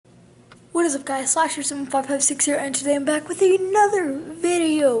What is up, guys? Slasher7556 here, and today I'm back with another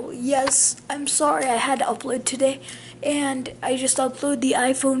video. Yes, I'm sorry I had to upload today, and I just uploaded the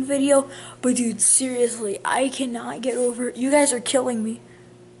iPhone video, but dude, seriously, I cannot get over it. You guys are killing me.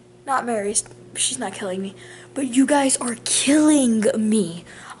 Not Mary, she's not killing me, but you guys are killing me.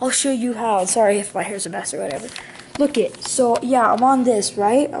 I'll show you how. Sorry if my hair's a mess or whatever. Look it. So, yeah, I'm on this,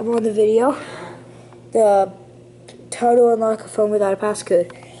 right? I'm on the video. The how to unlock a phone without a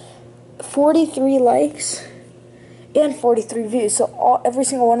passcode. 43 likes and 43 views. So every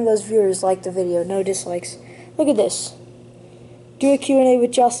single one of those viewers liked the video, no dislikes. Look at this. Do a Q&A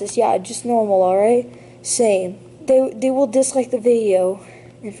with Justice. Yeah, just normal, alright? Same. They will dislike the video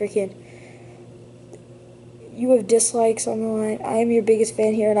and freaking you have dislikes on the line. I am your biggest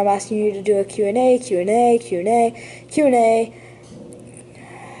fan here and I'm asking you to do a Q&A.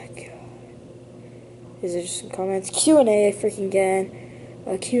 Is there just some comments? Q&A freaking again.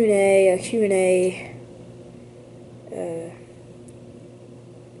 A Q&A. Q&A.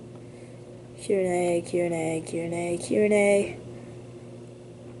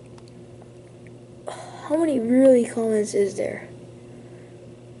 How many really comments is there?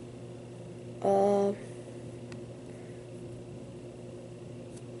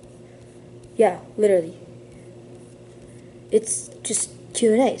 Yeah, literally. It's just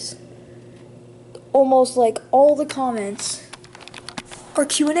Q&As. Almost like all the comments are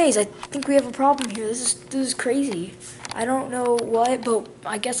Q&As. I think we have a problem here. This is crazy. I don't know what, but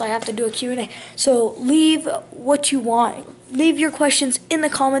I guess I have to do a Q&A. So leave what you want. Leave your questions in the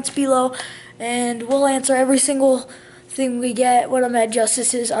comments below, and we'll answer every single thing we get. What I'm at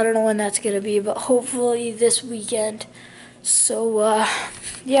Justice is, I don't know when that's going to be, but hopefully this weekend. So,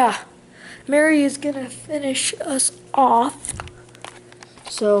 yeah. Mary is going to finish us off.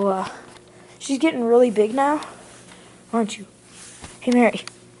 So, she's getting really big now, aren't you? Hey, Mary.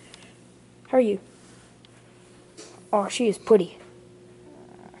 How are you? Oh, she is pretty.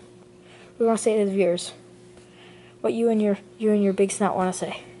 We're gonna say to the viewers what you and your big snout want to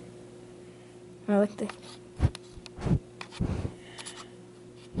say. Wanna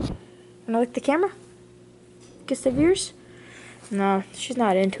lick the camera? Kiss the viewers? No, she's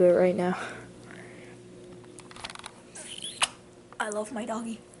not into it right now. I love my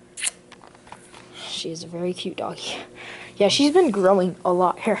doggy. She is a very cute doggy. Yeah, she's been growing a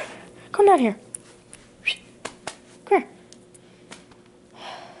lot. Here, come down here. Come here.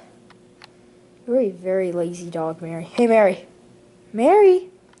 You're a very lazy dog, Mary. Hey, Mary. Mary.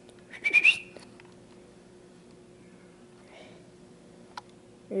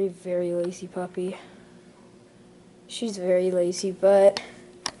 You're a very lazy puppy. She's very lazy, but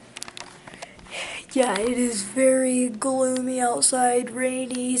yeah, it is very gloomy outside,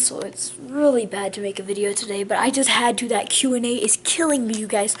 rainy, so it's really bad to make a video today, but I just had to. That Q&A is killing me, you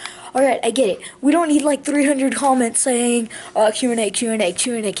guys. Alright, I get it. We don't need like 300 comments saying Q&A. I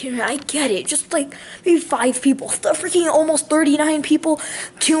get it. Just like maybe 5 people. Freaking almost 39 people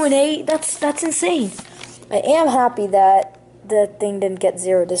Q&A. That's insane. I am happy that the thing didn't get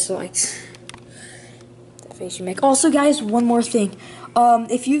 0 dislikes. The face you make. Also, guys, one more thing.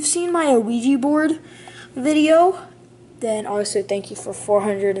 If you've seen my Ouija board video, then also thank you for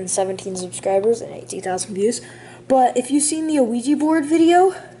 417 subscribers and 18,000 views. But if you've seen the Ouija board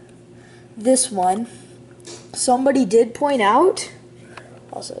video, this one, somebody did point out,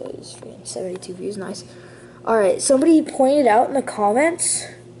 also it's 72 views, nice. Alright, somebody pointed out in the comments,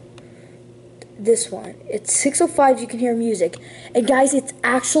 this one, it's 6:05 you can hear music. And guys, it's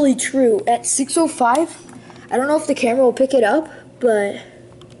actually true. At 6:05, I don't know if the camera will pick it up, but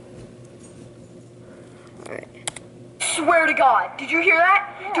alright. Swear to God, did you hear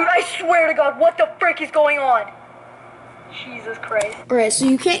that? Yeah. Dude, I swear to God, what the frick is going on? Jesus Christ. Alright, so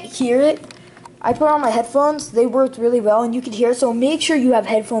you can't hear it. I put on my headphones, they worked really well and you could hear it, so make sure you have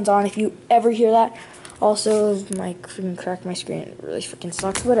headphones on if you ever hear that. Also, my freaking cracked my screen, it really freaking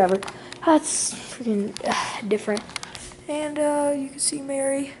sucks, whatever. That's freaking different. And you can see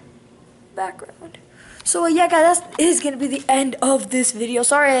Mary background. So yeah, guys, that is going to be the end of this video.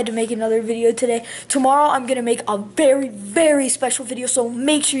 Sorry I had to make another video today. Tomorrow I'm going to make a very, very special video, so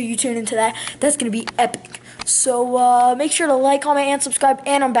make sure you tune into that. That's going to be epic. So make sure to like, comment, and subscribe.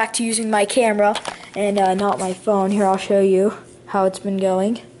 And I'm back to using my camera and not my phone. Here, I'll show you how it's been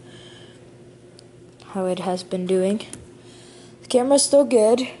going. How it has been doing. The camera's still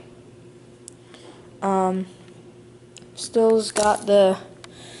good. Still's got the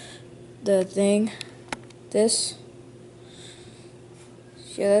thing. This.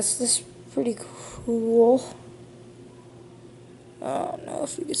 Yeah, that's pretty cool. I don't know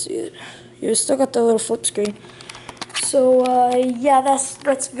if you can see it. You still got the little flip screen. So yeah,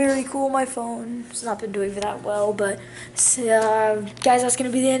 that's very cool. My phone has not been doing that well, but guys, that's gonna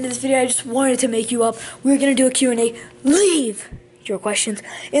be the end of this video. I just wanted to make you up. We're gonna do a Q&A. Leave your questions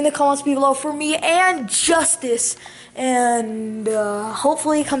in the comments below for me and Justice, and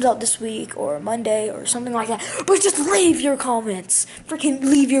hopefully it comes out this week or Monday or something like that. But just leave your comments, freaking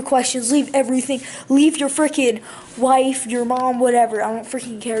leave your questions, leave everything, leave your freaking wife, your mom, whatever. I don't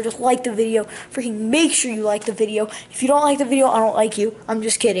freaking care. Just like the video. Freaking make sure you like the video. If you don't like the video, I don't like you. I'm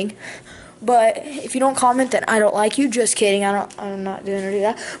just kidding. But if you don't comment, then I don't like you. Just kidding. I'm not gonna do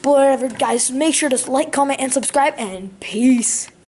that. But whatever, guys. Make sure to like, comment, and subscribe. And peace.